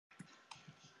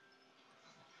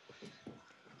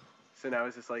So now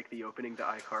is this like the opening to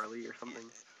iCarly or something?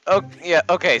 Oh yeah.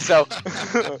 Okay. So,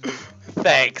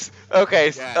 thanks.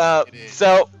 Okay. Yeah, it is.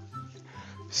 So.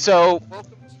 Welcome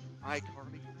to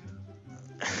iCarly.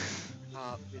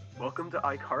 Welcome to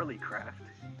iCarly Craft.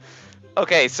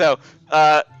 Okay. So,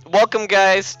 welcome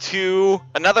guys to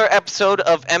another episode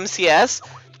of MCS.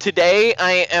 Today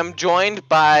I am joined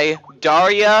by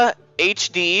Daria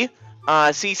HD,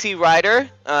 CC Rider,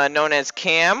 known as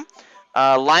Cam,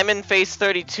 Lyman Face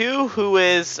 32, who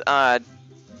is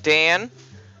Dan,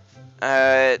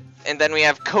 and then we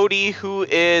have Cody, who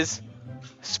is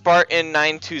Spartan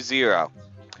 920.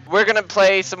 We're gonna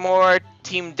play some more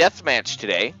team deathmatch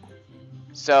today.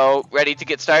 So, ready to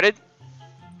get started?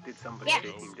 Did somebody say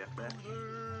team deathmatch?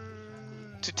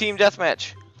 To team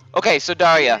deathmatch. Okay, so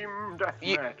Daria, Team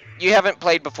deathmatch. you haven't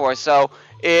played before, so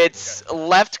it's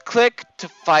left click to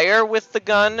fire with the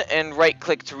gun and right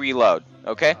click to reload.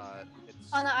 Okay?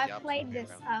 Oh no, I've played this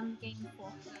game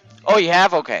before. Oh, you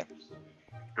have? Okay.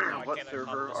 What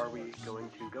server are we going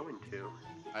to go into?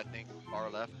 I think far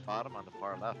left, bottom on the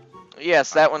far left.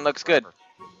 Yes, that one looks good.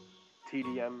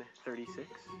 TDM 36?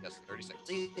 Yes, 36.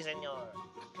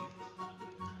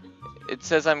 It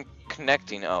says I'm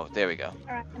connecting. Oh, there we go.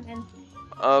 Alright, I'm in.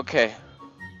 Okay.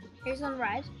 Who's on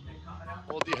red?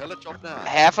 Oh, the helicopter.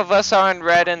 Half of us are on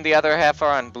red and the other half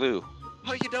are on blue.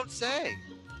 Oh, you don't say.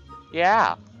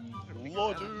 Yeah.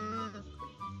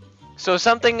 So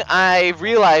something I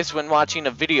realized when watching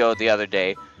a video the other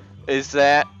day is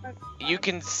that you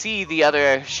can see the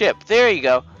other ship. There you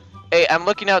go. Hey, I'm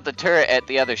looking out the turret at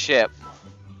the other ship.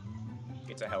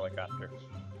 It's a helicopter.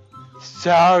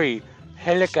 Sorry,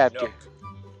 helicopter. Nope.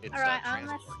 It's Alright, I'm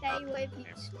gonna stay with you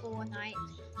for night.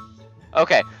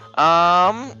 Okay.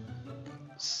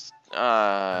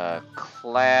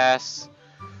 Class.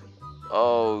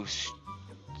 Oh,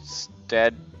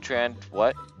 Stead Trent.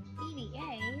 What?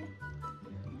 EDA?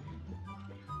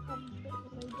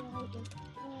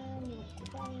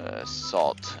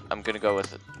 Assault. I'm gonna go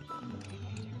with it.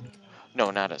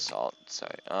 No, not assault.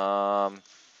 Sorry.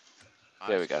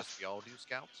 There we go. We all do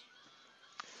scouts.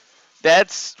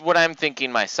 That's what I'm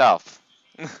thinking myself.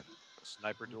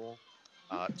 Sniper duel.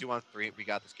 2-on-3. We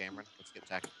got this, Cameron. Let's get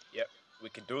tactical. Yep, we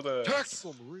can do the.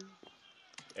 Tactical, Marine.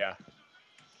 Yeah.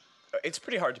 It's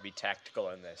pretty hard to be tactical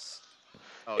in this.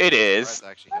 Oh, It yeah, is. that's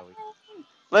actually how we.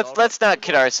 Let's not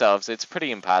kid ourselves. It's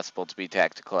pretty impossible to be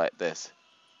tactical at this.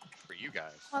 For you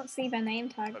guys. I can't see their name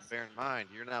tags. But bear in mind,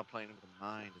 you're now playing with a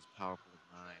mind as powerful as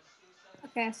mine.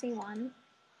 Okay, I see one.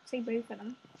 I see both of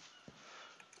them.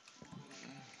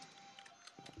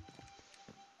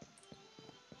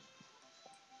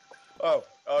 Oh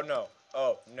no.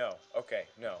 Oh no. Okay,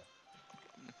 no.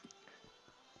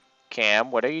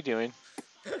 Cam, what are you doing?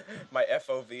 My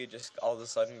FOV just all of a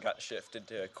sudden got shifted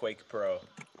to Quake Pro.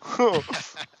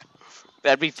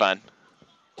 That'd be fun.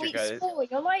 Wait, guys- Spore,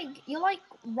 you're like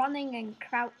running and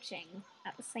crouching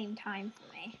at the same time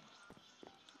for me.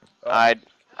 Oh,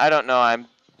 I don't know. I'm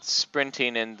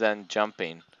sprinting and then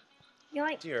jumping. You're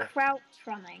like Dear. crouch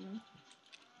running.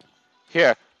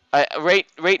 Here,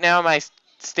 right now am I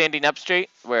standing up straight?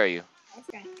 Where are you?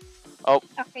 Okay. Oh.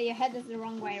 Okay, your head is the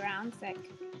wrong way around. Sick.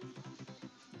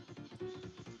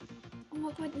 Oh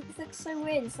my god, this looks so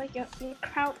weird. It's like you're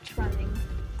crouch running.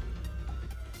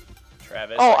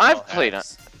 Travis. Oh, I I've call played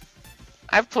hacks.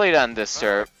 I've played on this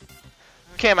server.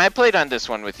 Cam, I played on this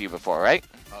one with you before, right?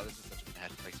 Oh, this is such a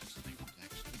bad place for snipers,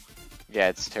 actually. Yeah,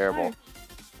 it's terrible.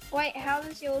 Oh. Wait, how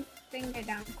does your thing go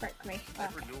down quickly?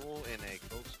 Sniper Okay. duel in a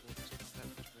close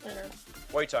school.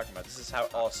 What are you talking about? This is how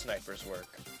all snipers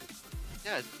work.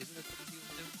 Yeah, isn't this what you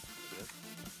do?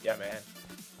 Yeah, man.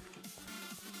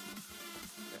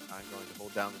 I'm going to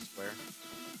hold down the square.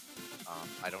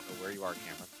 I don't know where you are,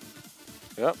 Cameron.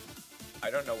 Yep.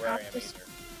 I don't know where I am either.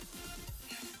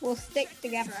 We'll stick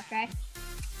together, okay?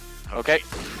 Okay.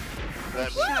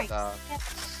 That Shite. means,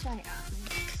 That's shite.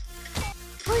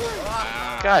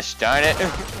 Gosh darn it.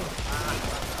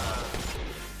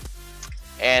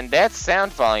 And that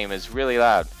sound volume is really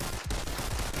loud.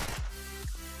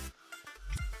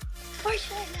 Oh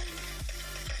shit!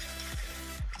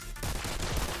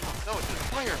 no, it's just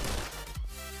fire!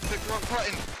 Click the wrong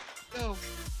button! No!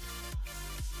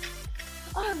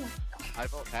 Oh my god. I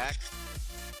vote hack.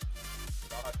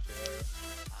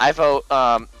 I vote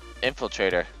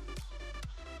infiltrator.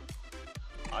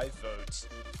 I vote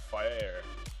fire.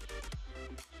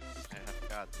 I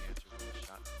forgot the answer to the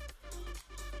shot.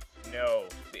 No,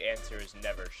 the answer is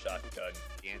never shotgun.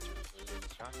 The answer is always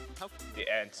shot. How can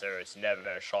The answer is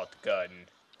never shotgun.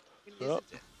 isn't it?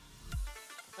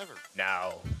 Never.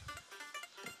 Now.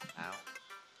 Ow.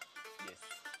 Yes.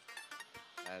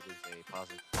 That is a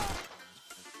positive.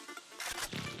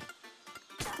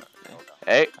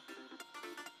 Hey.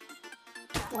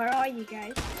 Where are you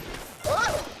guys?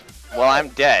 Well, I'm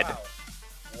dead.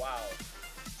 Wow.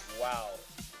 Wow.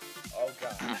 Oh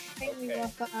god. I think we Okay. were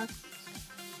first.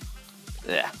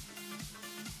 Yeah.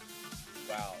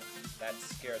 Wow. That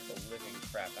scared the living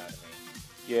crap out of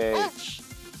me. Yay.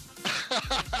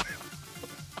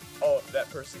 Oh, that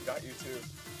person got you too.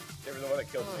 They were the one that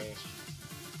killed me.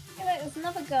 Hey, look, there's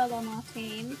another girl on our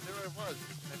team. There it was.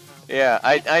 Yeah,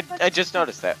 I just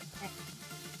noticed that.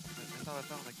 I thought I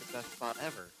found like the best spot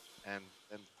ever, and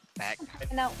then back.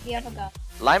 And out the other girl.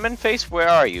 Lyman Face, where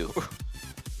are you?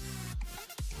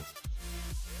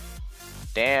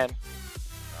 Dan.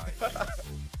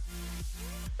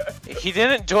 He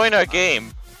didn't join our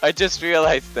game. I just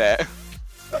realized that.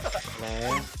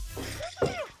 Hello?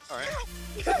 Alright.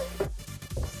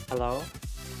 Hello?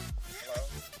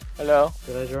 Hello.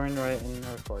 Did I join right in the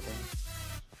recording?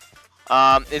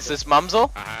 Is this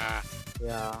Mumsel?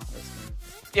 Yeah, it's me.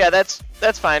 Yeah, that's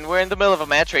fine. We're in the middle of a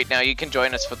match right now. You can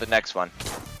join us for the next one.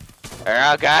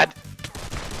 Oh god.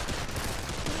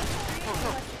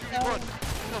 Run!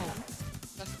 No!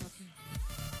 That's not me.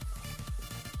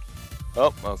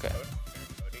 Oh, okay.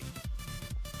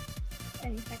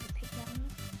 Any second pick that one.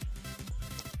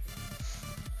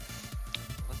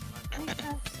 I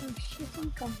have some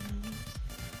shitty guns.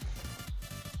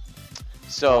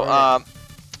 So,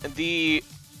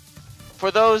 for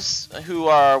those who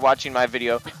are watching my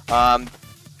video,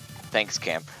 thanks,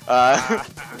 Cam. I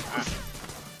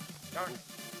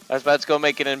was about to go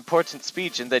make an important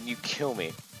speech and then you kill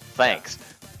me. Thanks.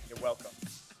 You're welcome.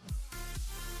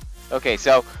 Okay,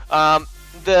 so,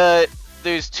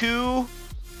 there's two,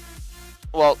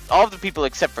 well, all of the people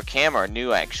except for Cam are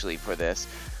new actually for this,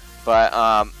 but,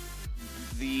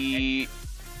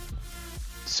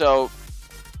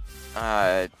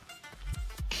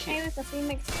 Hey, with the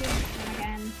Phoenix team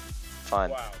again.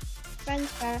 fun. Wow.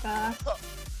 Friends forever.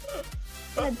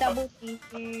 A double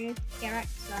feature.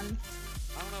 Erickson.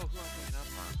 I don't know who I'm putting up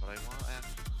on, but I want to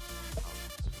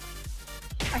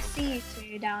I see you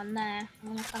two down there. I'm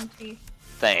gonna come to you.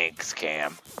 Thanks,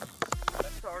 Cam. I'm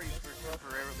sorry for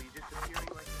temporarily disappearing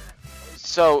like that.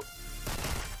 So,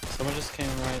 Someone just came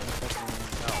right in front of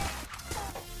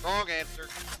me. Wrong answer.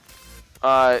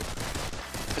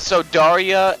 so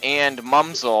Daria and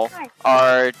Mumsel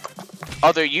are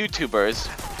other YouTubers.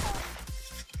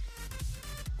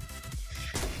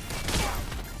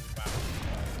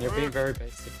 You're being very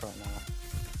basic right now.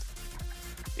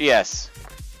 Yes.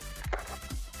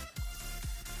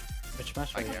 Which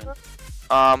match are you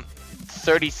in?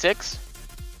 36?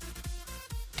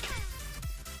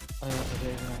 I don't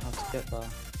even know how to get there.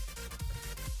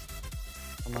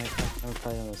 I'm like, I've never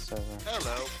played on this server.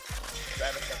 Hello.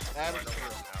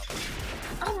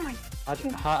 Oh my.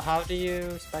 How do you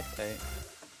spectate?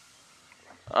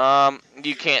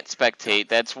 You can't spectate.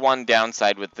 That's one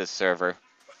downside with this server.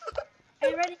 I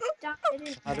already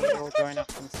started. How do we all join up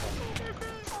and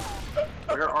stuff?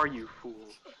 Where are you, fool?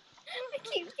 I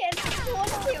keep getting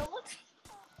killed.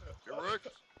 Correct.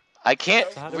 I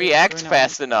can't So how do we react join up?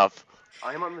 fast enough.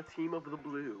 I am on the team of the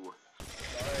blue.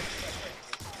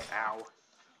 Ow.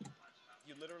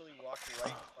 You literally walked right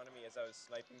in front of me as I was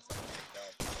sniping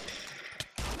someone.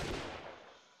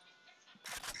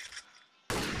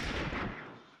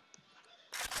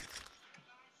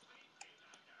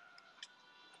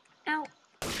 Ow.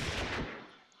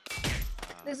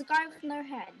 There's a guy with no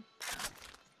head.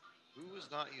 Who is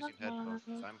not using headphones?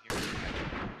 I'm here.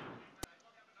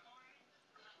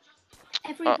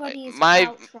 Everybody is my-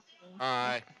 out trying.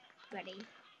 Hi. Ready.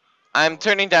 I'm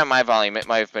turning down my volume. It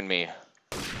might have been me.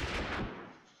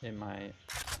 In my...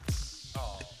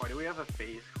 Oh, Why do we have a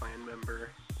FaZe clan member?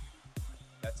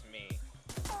 that's me.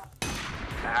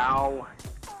 Ow.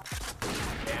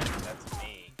 Damn, that's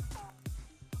me.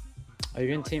 Are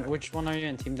you in team... Which one are you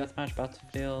in? Team Deathmatch,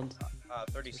 Battlefield?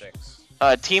 36.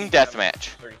 Team deathmatch.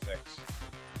 36.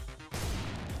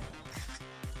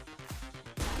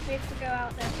 We have to go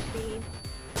out there to be.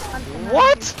 hunt them out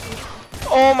What? and see.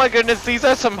 Oh my goodness, these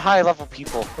are some high level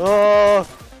people. Oh.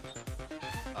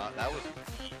 That was.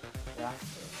 Yeah.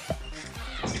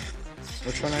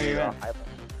 Which one are you in?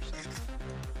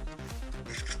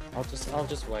 I'll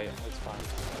just wait. It's fine.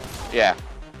 Yeah.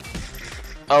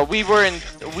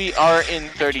 We are in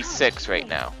 36 right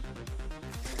now.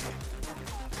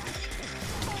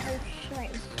 Oh shit,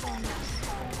 it's fun.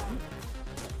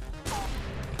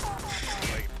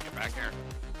 Wait, get back here.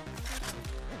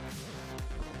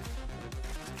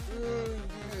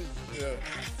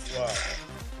 Wow.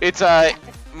 It's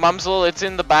Mumsel, it's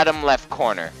in the bottom left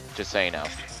corner, just so you know.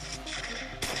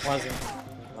 Wasn't.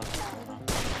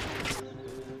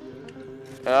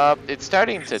 It's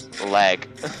starting to lag.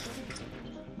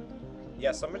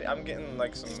 Yeah, I'm getting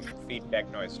like some feedback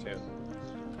noise too.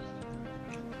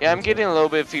 Yeah, I'm getting a little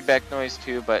bit of feedback noise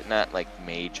too, but not like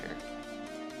major.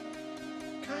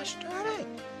 Gosh darn it!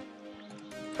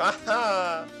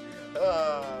 Haha!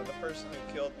 The person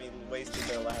who killed me wasted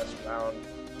their last round.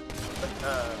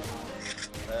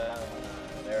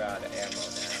 They're out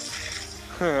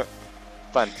of ammo now.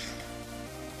 Fun.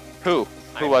 Who?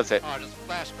 Who was it? Oh, I just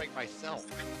flashbang myself.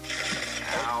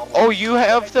 Ow. Oh, you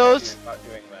have those? About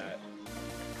doing that.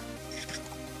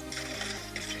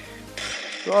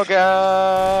 Oh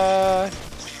god!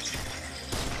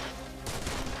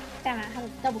 Damn it, I had a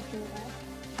double kill there.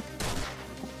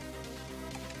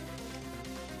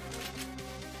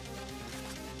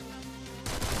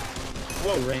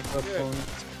 Whoa! The rainbow good. phone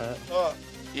pet. Oh,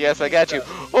 Yes, I got you.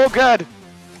 Oh god!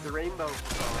 The rainbow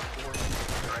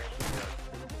forces are actually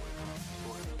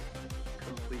for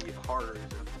complete horrors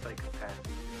and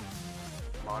psychopathy.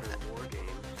 Modern war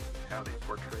games, how they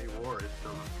portray war as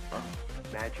some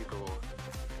magical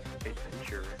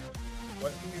adventure.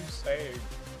 what are you saying?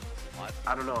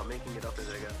 I don't know, I'm making it up as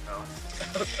I go. Oh.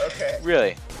 Okay.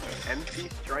 Really? MC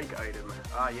strike item.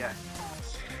 Ah, yes.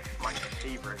 My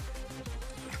favorite.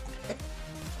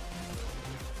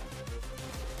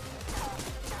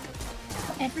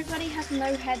 Everybody has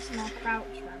no heads and are crouch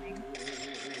running.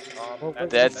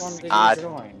 That's which one did you odd.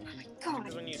 join? God.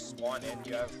 Because when you spawn in,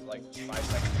 you have like 5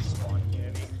 seconds to spawn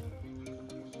immunity.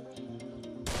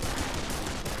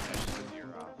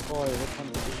 Boy, which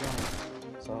one did you join?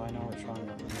 So I know which one I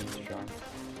need to join.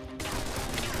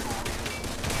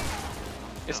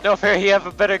 It's no fair, you have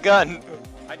a better gun.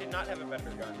 I did not have a better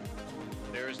gun.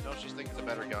 There is no such thing as a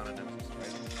better gun in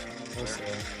MCS, We'll see.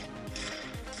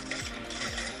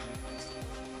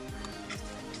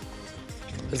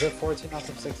 Is it 14 out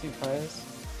of 16 players?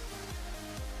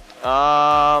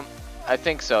 I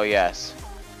think so, yes.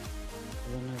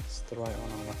 Then it's the right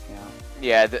one I'm looking at.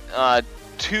 Yeah,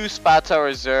 2 spots are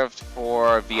reserved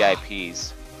for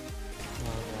VIPs. Oh,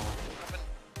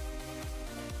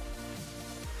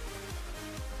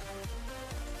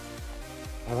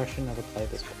 yeah. I've actually never played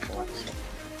this before. So.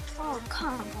 Oh,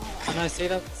 come on. And I see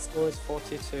that the score is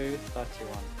 42-31.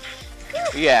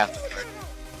 Yeah.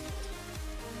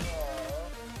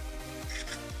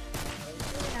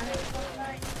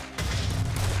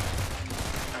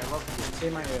 I love See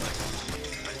my room.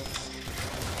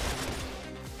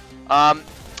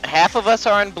 Half of us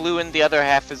are on blue and the other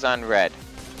half is on red.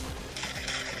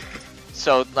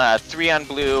 So, 3 on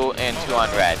blue and 2 on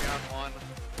red. One.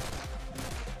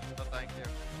 No, thank you.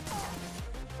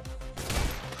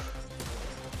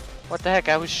 What the heck?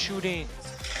 I was shooting.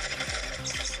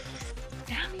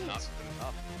 Damn it. Not good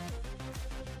enough.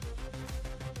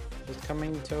 Just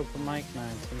coming to open mic now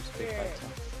and team speak Yeah. later.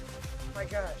 Oh my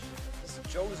gosh. This is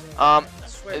Joe's. Um, I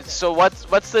swear. So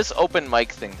what's this open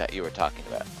mic thing that you were talking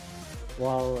about?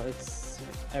 Well, it's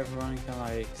everyone can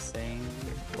like sing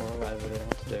or whatever they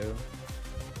want to do.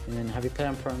 And then have you played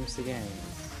on Pro MC games?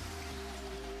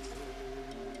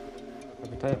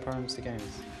 Have you played on Pro MC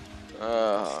games?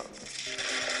 Have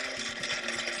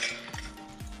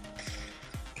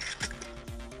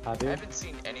I you? haven't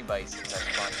seen anybody since I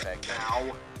spawned back then.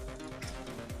 Ow.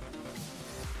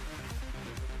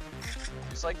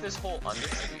 It's like this whole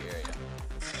Undercity area.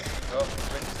 Oh,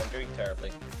 goodness, I'm doing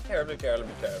terribly. Terribly,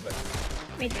 terribly, terribly.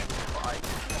 Me too. Why?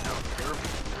 No, terrible.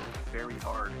 Very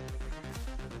hard.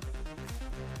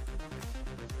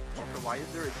 Also, why is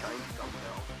there a giant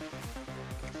dumbbell?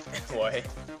 Why?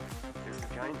 There's a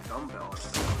giant dumbbell. I don't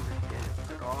understand. It's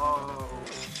like, oh.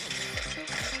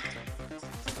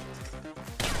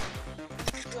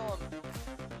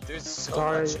 There's so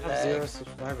Sorry, much you have lag. 0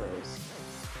 subscribers.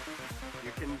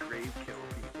 You can grave kill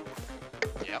people.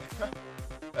 Yep. That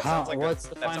How? sounds like What's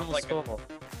the that sounds final like score?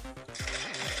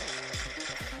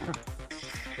 a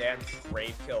damn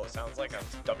grave kill. It sounds like a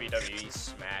WWE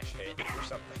smash hit or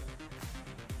something.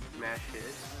 Smash hit.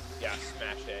 Yeah,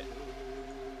 smash hit.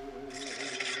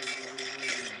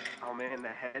 Oh man, the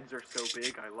heads are so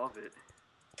big. I love it.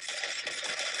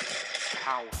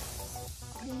 Ow.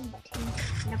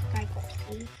 Enough guy got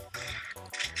to.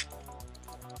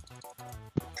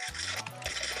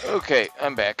 Okay,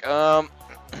 I'm back. Hey,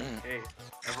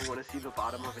 ever want to see the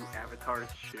bottom of an avatar's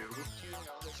shoe?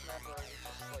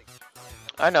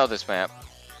 I know this map.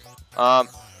 I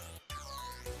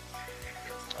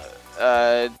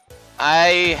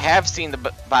have seen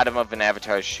the bottom of an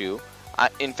avatar's shoe.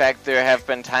 In fact, there have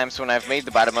been times when I've made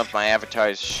the bottom of my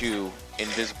avatar's shoe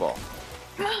invisible.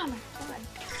 Oh my god.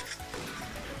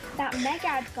 That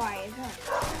Megad guy is on.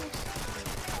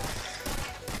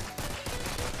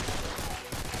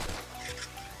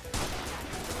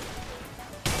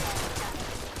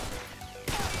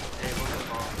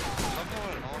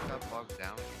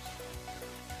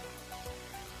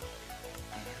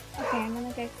 Okay, I'm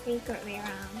gonna go secretly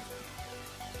around.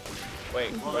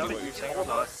 Wait, Well, what nobody were you saying? told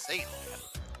us. Say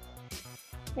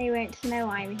They won't know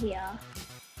I'm here.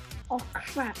 Oh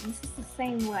crap, this is the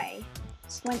same way.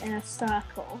 Just went in a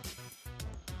circle.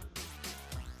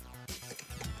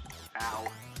 Ow.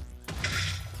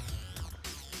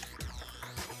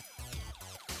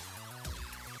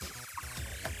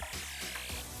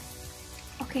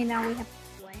 Okay, now we have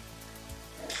the way.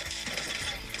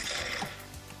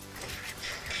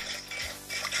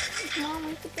 Come on, we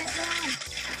have to get down.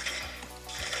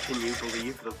 Can you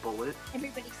believe the bullet?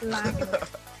 Everybody's lagging.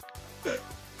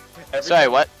 Sorry,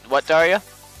 what? What, Daria?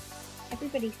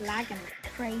 Everybody's lagging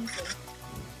like crazy.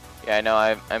 Yeah, I know.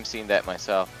 I'm seeing that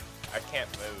myself. I can't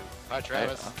move. Hi,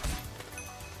 Travis.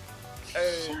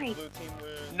 Hey, Shite. blue team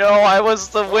wins. No, I was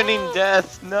the winning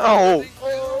death. No.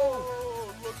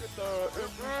 Oh, look at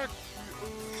that.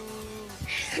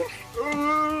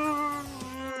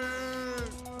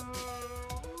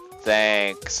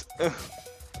 Thanks. The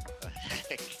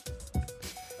heck?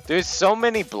 There's so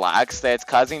many blocks that it's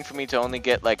causing for me to only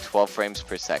get like 12 frames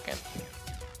per second.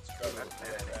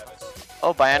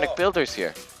 Oh, Bionic Oh. Builder's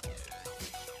here.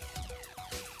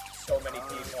 So many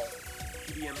people.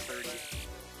 TDM 30.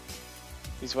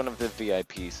 He's one of the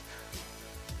VIPs.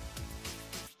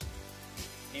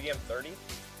 TDM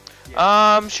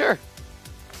 30? Sure.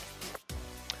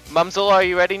 Mumsel, are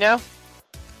you ready now?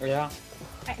 Yeah.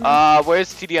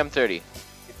 Where's TDM 30?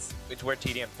 It's where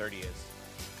TDM 30 is.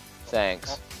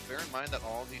 Thanks. Bear in mind that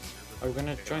all these Are we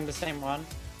gonna join the same one?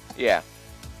 Yeah.